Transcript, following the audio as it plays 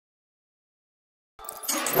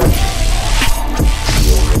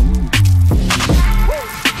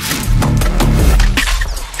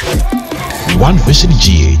Vision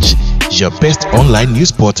GH, your best online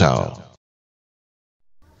news portal.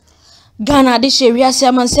 Ghana de sheria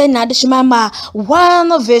seman say na de shimama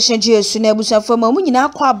one Vision GH na ebusa fama mu nyina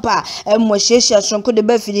kwaba mo hyehyɛ sonko de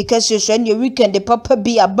ba fidi kase so ne weekend de papa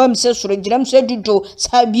bi abam se soro giram se dudo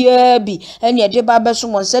sabia bi ene de ba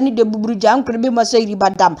beso mo se ne de buburu jankre bi mo se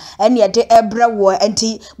ribadam ene de ebra wo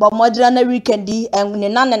enti bo modra na weekend di ne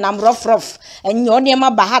nanam rofrof ene one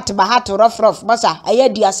ma bahat rofrof basa aye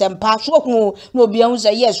di asempa so hu no obi hu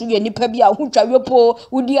se yes wo nipa bi a hu twa wepo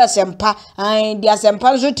wudi asempa an di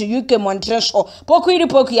asempa so to UK Montreso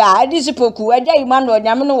poku ya adisi poku aja imano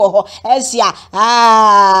nyame no wo ho esia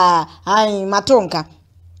ai matonka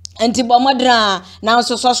enti bomodra na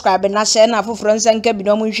so subscribe na share na foforo nsanka bi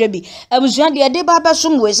no mo hwe bi abusua de ba ba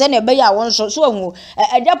som we se na be ya won so hu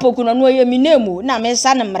aja poku no ye mi nemu na me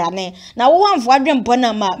sa ne mrane na wo wanfo adwempo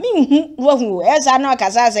na ma mi hu hu esa na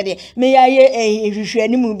kasa se de me ya ye hwehwe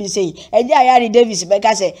ani mu bi sei aja ya Davis be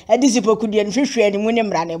ka se adisi poku de hwehwe ani mu ne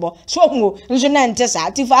mrane bo so hu nso na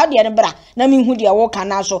ntesa ti fa de ne bra na mi hu de wo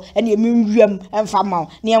kana so ene mi nwam emfa ma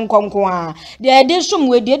ne enkonko a de som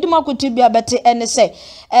we de makoto bi abete ene se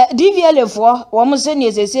DVL for wo se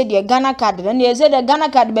ne sese de Ghana card na ne se de Ghana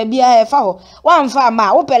card ba bia e fa ho wan fa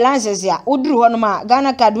ma wo pelances ya oduru ho no ma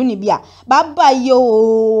Ghana card ni bia baba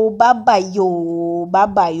yo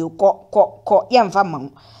ko ye mfa ma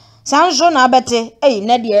sanso na bete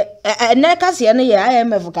na de na kase ne ye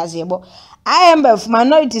IMF kase bo IMF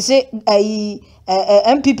minority say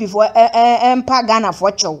MPP for empa Ghana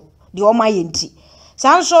for chow de o ma yenti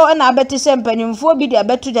sanso na bete se mpanimfo bi de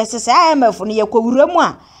abetu de se IMF no ye kwawuramu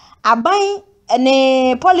a aban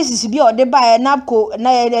ne policies bi o de ba napco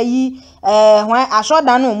na yi when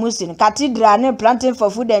ashoda no musin cathedral ne planting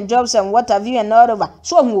for food and jobs and what have you and all over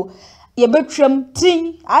so hu ye betwam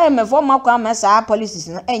tin IMF o makwa mesa policies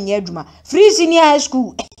no enye adwuma free senior high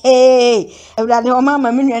school ewrade o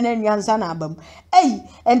mama menua na nyansa na abam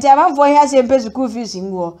enti amanfo hia se mpe school fees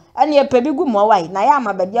ngo ane ye pebi gu mo wai na ya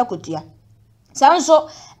amabadi akotua sanso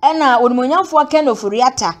ena onumonyamfo kendo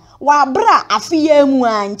furiata wa bra afiya mu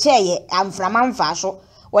ancheye amframa mfa so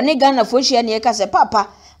woni Ghana fo hia ne ka se papa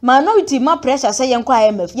minority ma pressure say yenkwa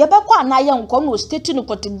IMF ye be kwa na yenkwa no state no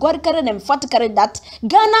categorically and emphatically that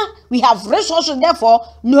Ghana we have resources therefore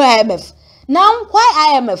no IMF now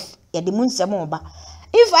why IMF ye de munsem oba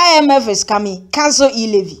if IMF is coming cancel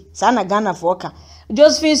e-levy sana Ghana for ka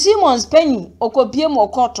Josephine Simmons penny okopie mo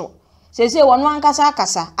koto sese wonu ankasa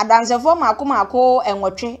akasa adansefo mako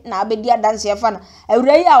enwotwe na abedi adanse fa na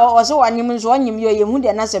awurai a wo se wanyim nso onyim yo ye hu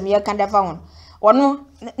de na sem ye kanda fa won wonu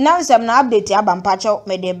nansem na update abampacho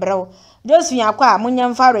mede brew Josephine akwa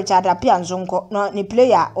munyamfa Richard Apia nzonko no ni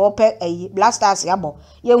player ope Blasters yabo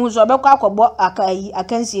ye hu so bekwa akobo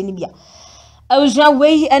akansie ni bia awuja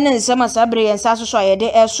wei ene nsema sabre yensa so ye de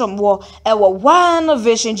esomwo ewo one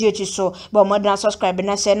Vision GH so bo modern subscribe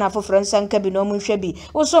na share na foforo nsanka bi no mu hwe bi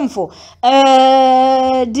osomfo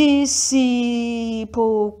DC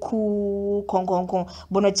poku konkonkon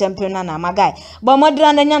bono champion na magai bo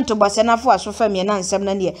modern na nyanto bose na fo aso fam ye na nsem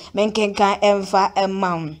na ne menkenkan emfa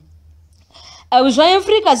emmam awuja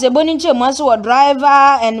Africa se boni nche maso wo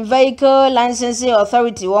driver and vehicle licensing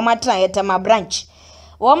authority wo matra yetama branch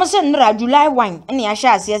wo se nra July 1 ene ya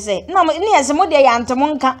sha ase se na ne yese mo de ya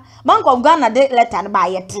ntemonka Bank of Ghana de letter ba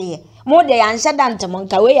yete mo de ya nsha da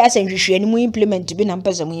ntemonka we ya se nhwehwe ni mu implement bi na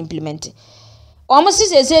mpese mu implement wo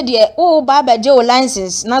se de o ba ba je o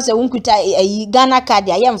license na se wonkuta Ghana card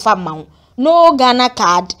ya ye mfa ma no Ghana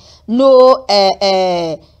card no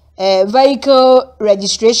vehicle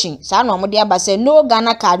registration sa no mo de abase no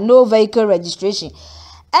Ghana card no vehicle registration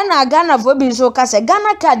ena Ghana fo bi so ka se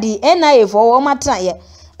Ghana card NIA fo wo matra ye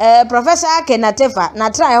Professor Kenatefa na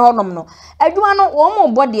try honom no adwuma no wo mo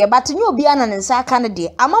body but nye obi ana nsa aka ne de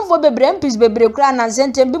amanfo bebre mpis bebre kura na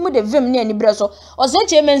sentem bi mu de vim ne ani breso o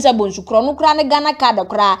senche mensa bonsu kro no kura ne Ghana card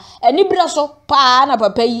kura ani breso pa na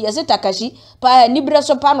papa yi ese takashi pa ani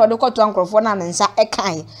breso pa no de kwoto ankrofo na nsa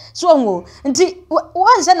ekan so ho nti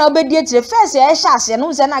wanse na obedi etire first e sha ase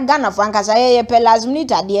no se na Ghana fo ankasa ye pelazum ni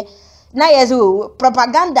tade na yeso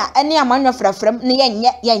propaganda ene amanyo frafram ne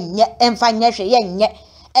yenye emfa nyehwe yenye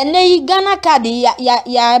ene Ghana card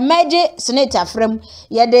ya meje senator frem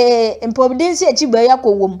ya de impobdensi achiba ya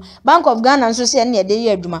kowom Bank of Ghana nso se ene de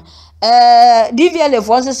ye adwuma DVL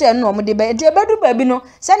for nso se ene no de be bedu babi no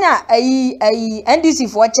se na NDC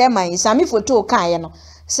for chairman Sami photo kan ye no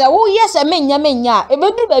se wo yes menya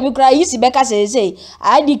ebedu babi kra yisi beka se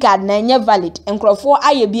ID card na enye valid enkrofo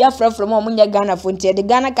aye bia frefrem o munya Ghana for ntie de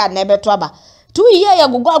Ghana card na ebeto aba 2 year ya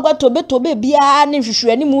gugwa tobe bia ne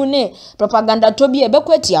hwehwani mu ne propaganda to bia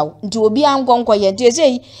ebekwatia nti obi ankonko ye nti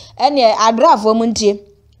sei ene adrafo mu ntie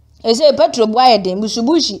e say petrol bo ayeden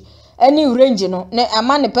busubushi any range no ne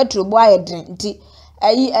ama ne petrol bo ayeden nti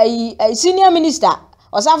ayi senior minister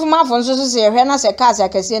osafo mafo nso so se hwe na se cars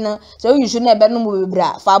akese no se oyusu na ebe no mu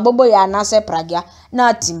bebra fa bobo ya na se pragia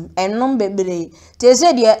na tim ennom bebere te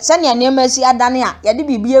se de sane ne masi adane a ye de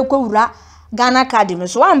bibie kwura Ghana card me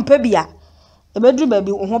so ampa bia ebedu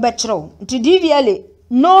baby ho be kyerew nti DVLA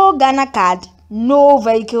no Ghana card no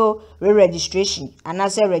vehicle registration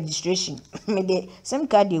anase registration me de sim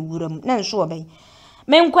card ewuram na nso oben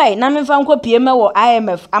menkwai na memfa nkopie me wo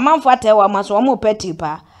IMF amanfo atewa maso omo peti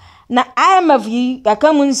pa na IMF yi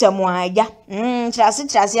yakamu nsemo aja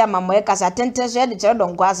kyerase amamo e kasa tenten so de kyere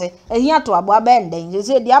donko ase ehia to abo abenden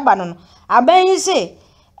se di aba no aban yi se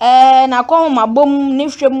na ko mabom ne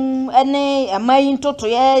hwem ene amayi ntoto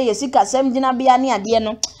ye sika sam gina bia ne ade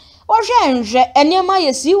no wo hwe enema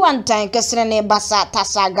ye si wantan kesere ne basa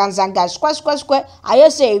tasa ganzanga skwa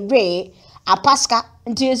ayese ewe apaska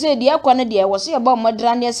nti se de ekwa ne de wo se ebo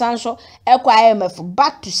modra ne sanso ekwa IMF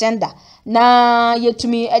back to sender na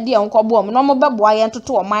yetumi ade enkobo no mo beboa ye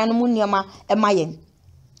ntoto oman no mu niema emayen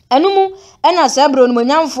enumu ena sabro no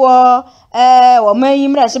nyamfo wo mayi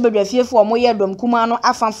mra se bedwafiefo o mo ye dom kuma no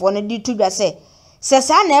afamfo no di tudwa se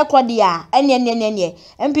sa na ekode a ene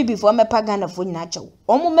MPP fo mepa Ghana fo nyina chew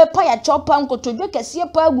o mo mepa ya chopa nkotodwe kase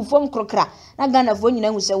pa agufom krokra na Ghana fo nyina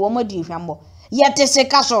hu se wo mo di hwambo yete se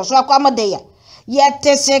kaso so akwa mo de ye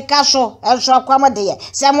yete se kaso so akwa mo de ye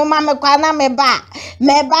se mo ma me kwa na me ba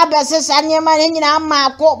be se sa nyema nyina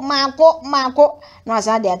mako no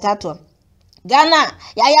asa de atato Ghana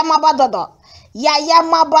yaya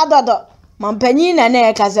mabadodo mampanyi na na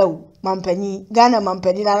ekazawu mampanyi Ghana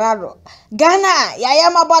mampanyi na naro Ghana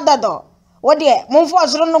yaya mabadodo wode monfo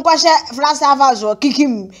soro no kwahye flash avazo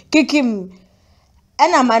kikim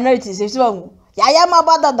ena minority se so yaya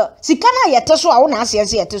mabadodo sikana yeteso a wo na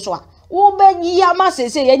asese yeteso a wo banyi ya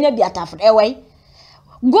masese yenya biatafre ewen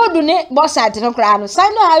godu ne bossat no kra no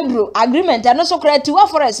sign hydro agreement no so kra ti wa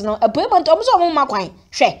forest no appointment omuso mo makwan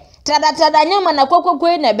hwe tada nyama na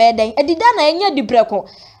kwakwakwei na beden edida na enya dipreko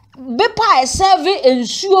bepa serve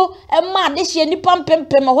ensuo ema de hye nipa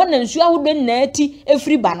mpempem ho na ensuo ahodo na ati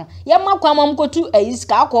efri ba no ye makwa mamkotu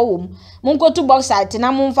ayiska akwo monkotu boxsite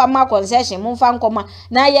na momfa ma concession momfa nkoma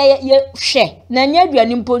na ye hwe na nya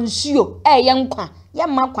aduane mponsuo ye nkwa ye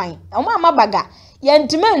makwan omo amabaga ye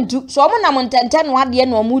ntimantu so omo na montente no ade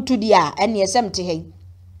na omutu di a ene esemte he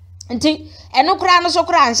nti eno kra no so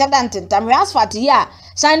kra anhyada ntentam asphalt ya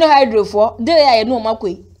sign hydro for de ya no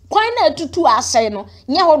makoi kwan na tutu asai no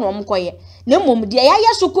nya ho no mkoye na mom de ya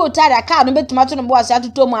soko tara ka no betumato no bo ase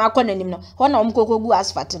atoto mu akonanim no ho na mkokogu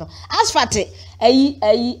asphalt no asphalt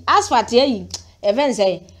asphalt even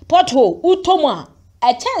say pothole utomu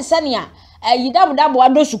a chance ne a dabo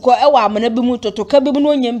adosuko e wa amana bi mu totoka bi mu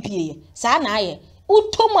no nyampie sa na aye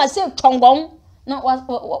utomu ase tongon na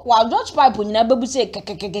wa George pipe nyina babu se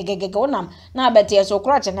kekekekeke wonam na abete so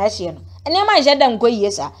crotch na hye no ene ma je dan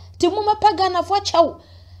koyie sa ti mu mepa Ghana fo chaw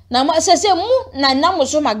na ma sese mu na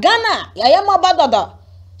namuso ma Ghana ya mabadodo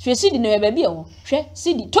hwe sidi no eba bi ewo hwe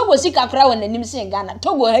sidi togo sika kra won nanim se Ghana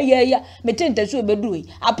togo ya metente so ebeduru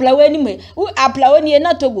aplawa ni me aplawa ni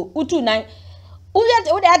na togo utu nan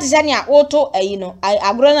ude atisani a woto ayi no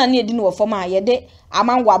agro na edi no fo ma ye de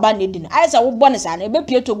amangwa ba na edi no ayesa wo bone sa na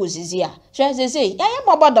ebepie togo sisi a hwe sese ya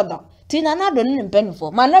mabadodo ti na na do ne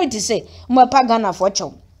mpanifo ma no iti se mo pa Ghana fo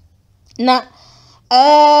chaw na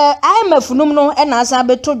IMF num no na asa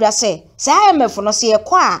beto dwa se IMF no se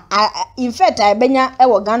ekwa in fact benya e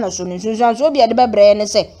wo Ghana so nsunsun so bia de bebre ne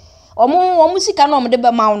se omo sika no de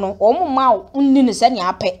be mawo no omo mawo nni ne se ne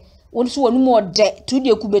ape won so wonu mo de tu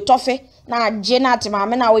de kubetofe na age na atema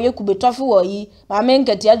na wo ye kubetofe wo yi ma me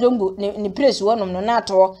nkati ajongo ni press wonum no na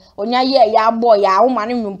to onya ye ya abo ya awoma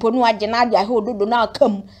ne nwumpo no age na ade ahe ododo na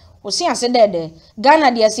akam wo se ase de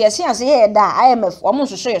Ghana de ase ase ye da IMF omo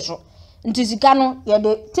nsoso ye so nti sika no ye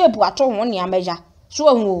de tape ato ho ne ameja so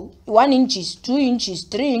ahu 1 inches 2 inches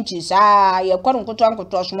 3 inches ye kwaro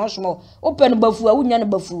nkoto somo open bafu a wunya ne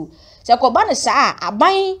bafu se ko ba ne sa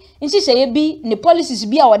aban nsi se ye bi ne policies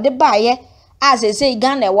bi a wode ba ye as say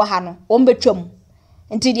Ghana e wo ha no o mbetwam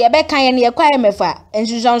nti de be kan ye ne ye kwa emefa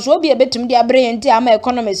nsusanso obi e betum de abre ye nti ama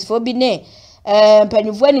economists fo bi ne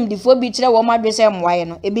panifo anim di fo bi kire wo ma dwe se mwaye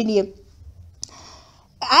no ebi ne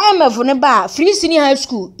IMF ne ba free senior high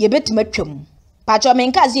school ye betum atwam pacho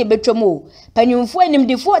menkazi ye betwam o panimfo anim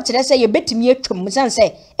di fo kire se ye betum ye twam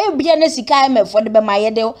sanse ebia na sika IMF de be ma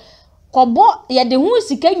ye de kobo ye de hu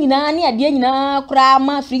sika nyina ne ade nyina kura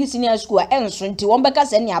ma free senior school enso nti won beka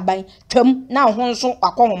se ne aban twam na ho nso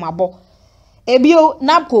akohomabo ebio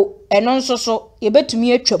napko eno nso so ye betum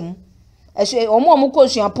ye twam omo ko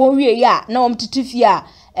suapon wie ya na om titifi a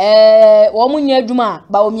wo munya adwuma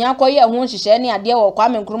ba omi akoye ho hyehyɛ ne ade wo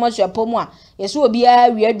Kwame Nkrumah suapomu a yesi obi a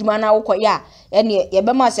wi adwuma na wokoye a ene ye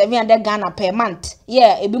be ma 700 Ghana per month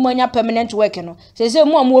ebi mo nya permanent work no sese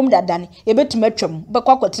mu amwom dadane ye betuma twam be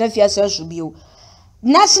kwakotena fia sasu bio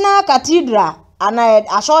National Cathedral ana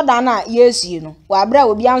asoda na yesi no wa bra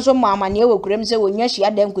obi anso ma amane we kurem se wonya hia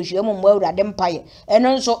dan kohia mu awurade mpaye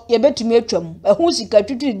eno nso ye betuma atwam ehu sika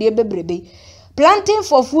twitiri de bebrebe planting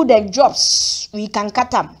for food and jobs we can cut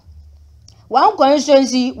them. One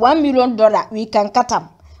constituency $1 million we can cut them.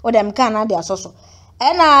 Or them can they are so.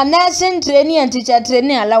 And nursing training and teacher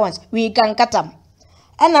training allowance we can cut them.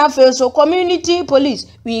 And also community police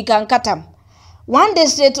we can cut them. One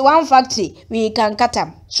district, one factory we can cut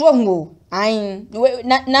them. So no, I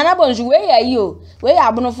nana bones where are you? Where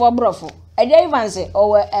are bono for brofo? I don't even say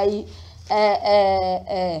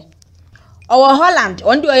Our Holland,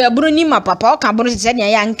 on do a bruni ma papa, Cambron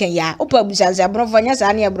Senya Yankin ya, Upa Busas, a brofonia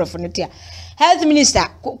Sania Brofonetia. Health Minister,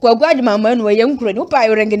 Quagma man, where young crane, Upa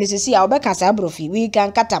Ranganisi, our Becasa Brofi, we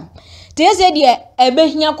can cut them. Tia said, yeah, a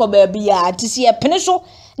behia cobebia to see a pencil.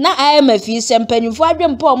 Na IMF and penny for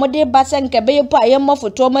them poor mode bass and cabay pie more for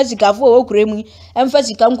Thomas Gafo, creamy, and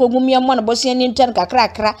Fessy Cancomia, one Bossian in Tanka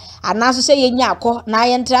cracker, and now say Yako,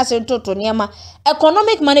 Nyan Tras and Totoniama,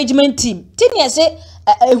 economic management team. Tinia say,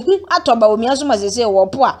 who atoba me as they say, or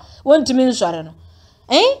poor, want to mean sorrow.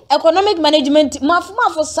 Economic management, muff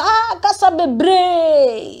for sa casabe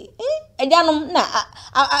bray. Janum na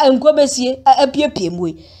I'm Quebesie, a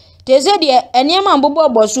PMW. They said, any man bobo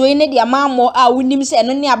boss so in the amount I wouldn't say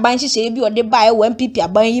any a bunch say or they buy when people are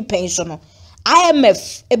buying pension.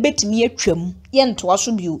 IMF a bit me a trim, yen to us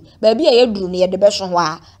you, baby I drew near the best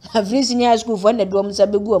one. I've listened in school when the dorms are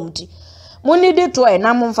begumty. Money de toy,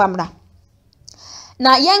 Namon family.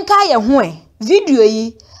 Na yanka ya hwe video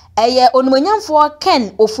yi eye onumonyam for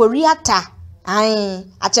Ken Oforiata ai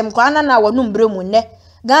atem kwana na wonum bremu ne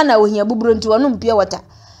Ghana ohia buburo nti wonum pia wata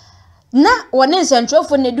na wone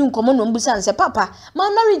nsentwofo ne di nkomo no mbusa nse papa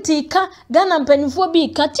minority ka Ghana mpanifo bi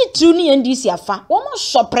ka titru ni ndisi afa wo mo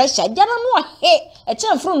so pressure jana no he e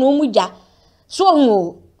chemfro no mugya so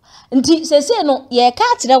ho nti sese no ye ka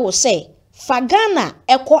kire wo se fa Ghana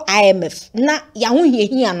ekọ IMF na ya ho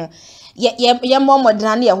hiehia no ye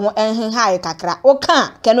momodena na ye ho enhenhae kakra o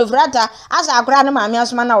ka kenofrata asa akra na maami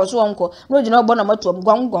asoma na wo so wonko no gina obo na matuom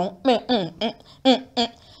gongon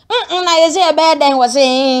na ye say be den wo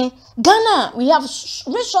say Ghana we have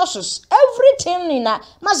resources everything in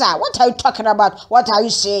maza what are you talking about what are you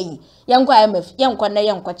saying yanko IMF yanko na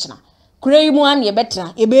yanko kina kure mu an ye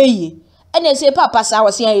betena e beye ene say papa sa wo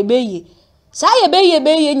say e beye sa ye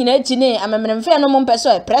beye nyina tine amemremfe no mo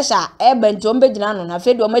peso pressure e bento mbegina no na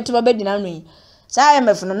fedi o matima begina no sa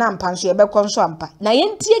IMF no na mpa so ye bekonso ampa na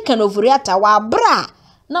yentie Oforiata wa bra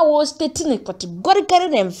na wo stating categorically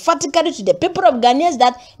and emphatically to the people of Ghanaians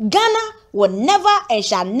that Ghana will never and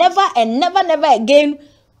shall never and never again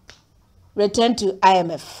return to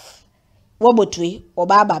IMF. Wobotwe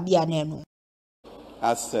obaba bia nenu.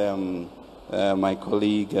 As my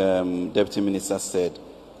colleague Deputy Minister said,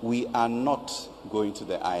 we are not going to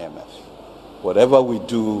the IMF. Whatever we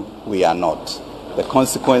do, we are not. The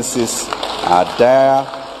consequences are dire.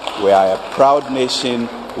 We are a proud nation.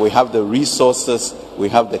 We have the resources. We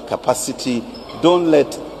have the capacity. Don't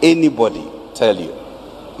let anybody tell you.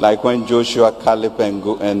 Like when Joshua, Caleb,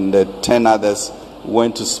 and 10 others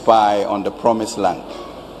went to spy on the promised land.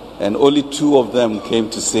 And only 2 of them came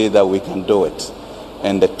to say that we can do it.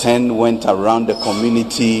 And the 10 went around the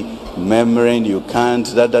community murmuring, you can't,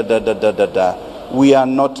 We are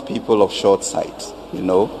not people of short sight, you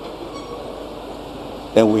know.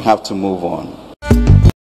 And we have to move on.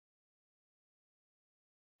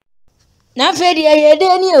 Na fedi ye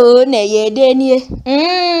deni o na ye deni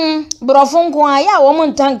brofon ko aya wo mo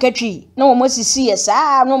ntankatwi na wo mo sisi ye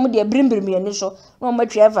saa na wo mo de brimbrimi ani so na wo mo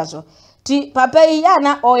twa so ti papa yi ya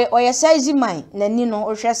na oye size man nani no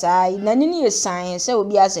ohwe saa nani ni ye san se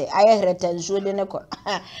obi ase aye hreta nsuo de ne ko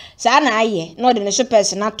saa na aye na ode ne so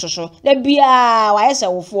person na to so da bia wa ye se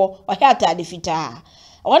wofo ohwe atade fitaa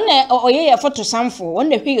One oye ye photo samfo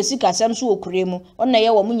one hwe ye sika sam so okuremu one ye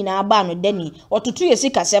wo munyina ba no dani otutu ye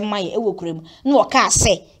sika sam maye e wokuremu na wo ka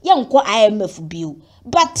se ye nko IMF bio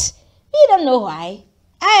but you don't know why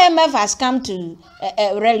IMF has come to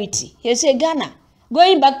reality. You say Ghana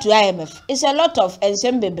going back to IMF is a lot of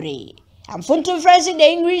ensemble. I'm fun to phrase the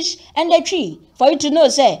English and the tree for you to know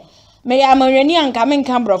say me amanwani anka me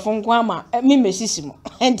nka brofo nko ama me mesisimo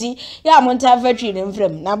enti ya monta factory ne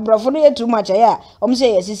mfrem na brofo no ye too much ya om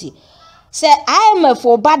say yesisi say IMF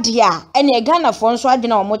for bad here ene Ghana for nso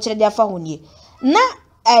adwena o mo kire dia fa honie na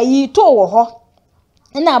ayi to wo ho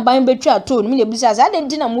na aban betwa to no me bisa za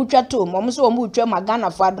de na mutwa to mo so mo twa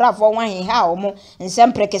magana fo adrafo wan he ha o mo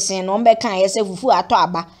nsem prekesen no be kan ye se fufu ato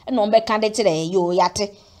aba na be kan de tire yo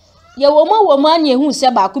yate ye wo mo anye hu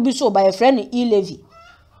se ba ko bi so ba ye friend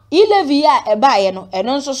Ilevi ya ebaye no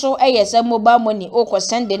eno nso so se mobile money o ko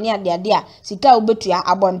send ni ade a sika obetua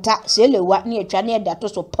abonta se lewa na etwa na eda to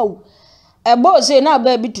so paw ebo se na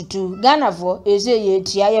ba bi tutu Ghana fo eze ye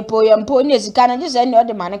etia ye po ni sika na je ne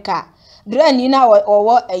ode mane ka dra ni na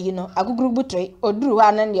owo no aguguru butoi oduru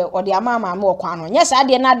ha na ne ode amama me okwa no nya sa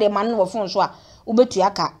ade na ade mane wo fon so a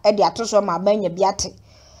obetua ka ede atoso ma banya biate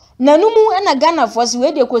nanumu ena Ghana fosi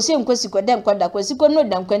we de kwesi nkwesi kwede nkwada kwesi kono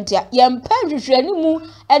da nkwantia yempa hwehwani mu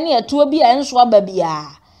ene atuo bi a enso aba bia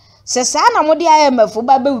se sa na mode ayemafo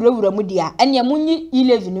ba bewurawura mu dia ene munyi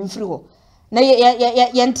 11 mfiri ho na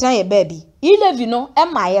ye ntra ye baabi 11 no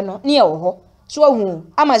emaye no ne ye wo ho so hu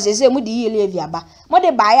ama sese mu di 11 aba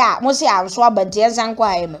mode bae a mo se anso aba ntia nsanko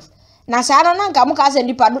ayemaf na sa no nanka mo ka se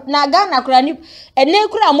nipa na Ghana kura ni ene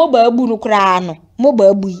kura mo ba abu no kura no mo ba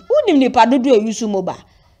abu unim nipa dodo ayusu mo ba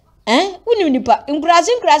unim nipa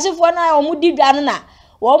nkrasi fo na o mu di dwa no na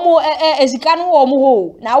wo mu esika no wo mu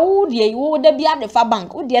ho na wo de wo da bia de fa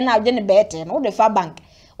bank wo de na de ne bete no wo de fa bank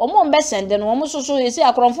wo mu mbe sende no wo mu soso esi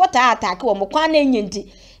akronfo ta attack wo mu kwan na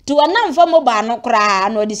enyenti ti wo na mfa mo ba no kra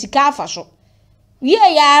no de sika afa so wie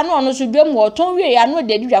ya no no so dwam wo ton wie ya no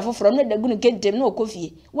de dwa foforo no de gunu kentem no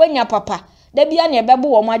okofie wanya papa da bia na ebebo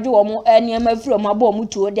wo mu adwe wo mu eniema firi wo mu aba wo mu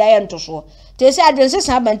tuo de ayentoso te esi adwense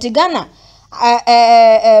san banti Ghana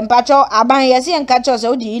mpacho aban yesi enkacho se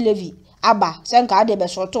odi 11 aba se nka de be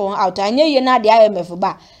soto out anye ye na de IMF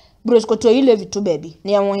ba broskoto 11 to baby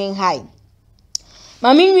na enwo high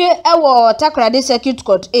maminwe ewo Takoradi Circuit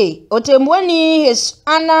Court otemwani his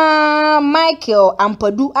Anna Michael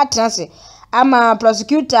Ampadu atrase ama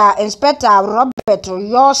prosecutor inspector Robert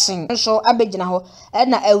Yosin so abegina ho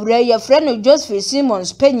na awura ye friend Joseph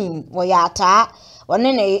Simmons Penny wo ya ata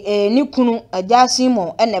one ni kunu aja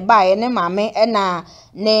Simon ene bae ne mame na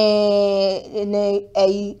ne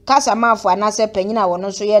kasa mafo anase panyina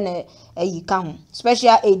wono so ye ne ka ho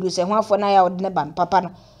special aid se ho afo na ya odne ban papa no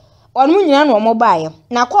onu nyina no mo bae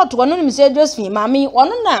na court wono ni se Josephine mame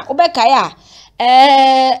wono na obeka ya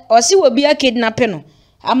osi wo bia kidnap no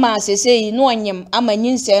ama sesei no onyem ama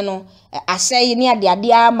nyinse no asei ne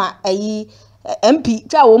ade ama MP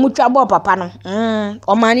twa wo mu twa bo papa no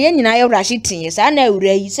omane ye nyina ye wrashitin sa na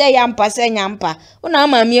awura yi se ya mpa se nya mpa una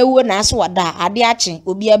ama me ewo na aso wada ade ache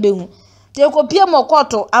obi abehu te kopie mo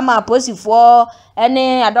koto ama posifo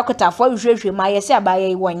ene adokotafo hwehwe ma ye se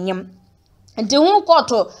abaye wonyem nti hu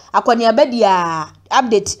koto akoni abadia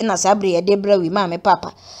update na sabre ye de brawi ma me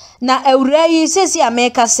papa na awura yi sesi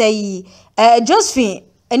ameka sei Josephine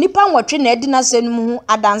enipa nwotwe na edi na senum hu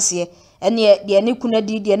adanse ene de ne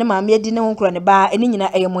kunadi de ne maame edi ne honkro ne ba ene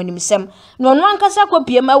nyina eyemonimsem no no ankasa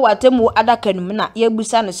kopie ma watemu adakanum na ye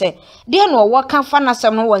busa no se de no wo ka fa na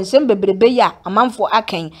sem no wonsem bebrebe ya amanfo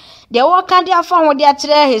akan de wo ka de afa ho de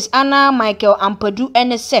akire his Anna Michael Ampadu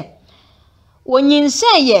ene se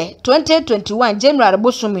wonyinsen ye 2021 January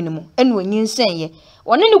bosominimu ene wonyinsen ye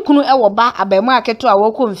wone ne kunu ewo ba abemu aketo a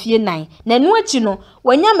wo konfie 9 na nu achi no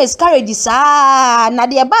wonya miscarriage saa na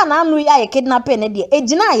de ba na anu ya ye kidnap ne de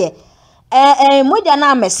ejina ye moja na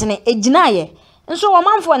amesene ejina ye nso wo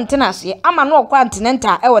manfo ntenase ama no okwa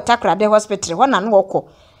antinenta ewo Takoradi hospital ho na no okọ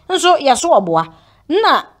nso yeso oboa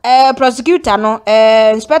na prosecutor no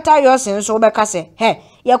inspector Yosin nso obeka se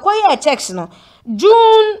ye kwaye checks no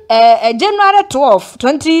January 12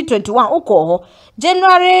 2021 okọ ho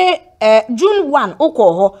June 1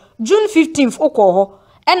 okọ ho June 15th okọ ho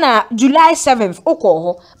na July 7th okọ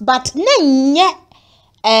ho but nenye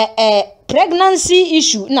pregnancy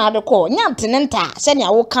issue na adeko nyantenenta se ne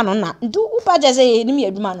awo ka no na ndu upaje se ye nim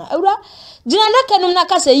aduma no awura jina na kanum na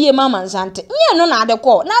kasa yie mama nsante nye no na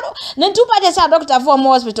adeko na ndu upaje se doctor for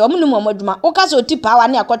hospital omunum amaduma o kasa otipa wa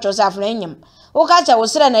ne akotwo se afra enyem o kasa wo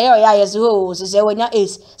sere na ye ya yesi ho se wonya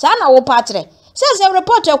ace sa na wo patre se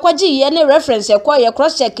report ekwaji ye ne reference ekwa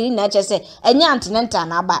cross check na che se enyantenenta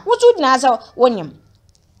na aba wo tu dina se wonyem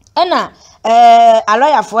ena a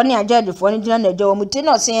lawyer for ne judge for ne jina na je omuti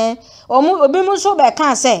no se obi mu so be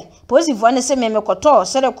kan se police for ne se me koto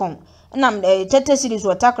serekon nam tete series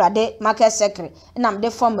wa Takoradi market secretary nam de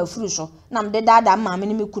form afuru so nam de dada maame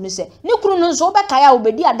ne mekunu se ne kunu no so be kaya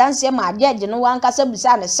obedi adanse ma judge no wanka se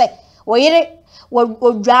bisa ne se wo yire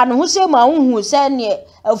odwa no ho se ma unhu se ne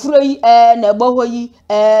afuro yi na eboho yi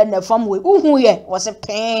na form we unhu ye wo se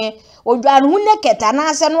pen odwa no ne keta na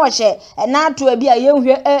ase no hye na ato abi a ye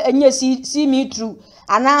hwe enye see me true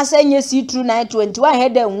ana ase enye see true 921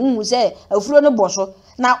 head unhu se afuro no boso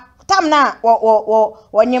na tam na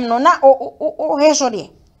wonyem no na o he so de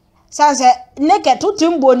sanse neke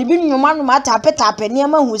tutumbo ni bi nwuma nwuma tape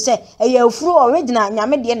niam hu se eye afuru original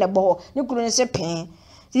nyame de ne bo ne kunu ne se pen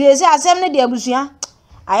ti se asem ne de abusua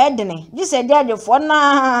ayedene ji se de adefo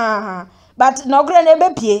na but no kure ne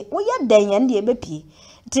bepie wo ye den ye ne bepie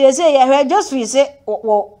ti se ye hwe just fi se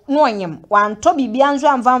wo no onyem wan to bibia nso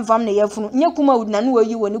amfamfam ne yafunu nye kuma wudna ne wo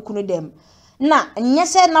yi wo ne kunu dem na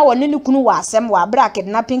nyese na wo ne kunu wa asem wa bra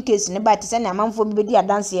kidnapping case ne ba ti se na amanfo bi di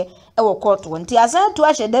adanse e wo court wonti asan to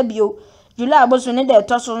ahye da bio July aboso ne de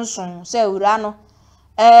to sonson se wura no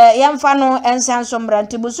yamfa no ensan so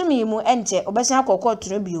mbrante bosumi mu enche obesan akokọ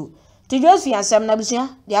turo bio ti Josephine asem na busua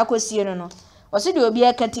de akosie no o se de obi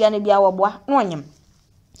akatia ne bia woboa no onyem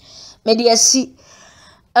me de asi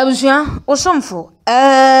abusua osomfo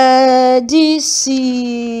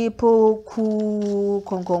disi poku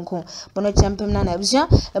konkonkon bono champem na abusua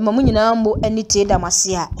mamu nyina mbo anite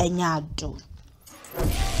damase a anya ado.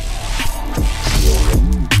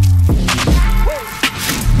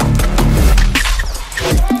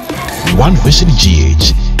 One Vision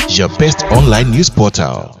GH, your best online news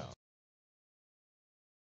portal.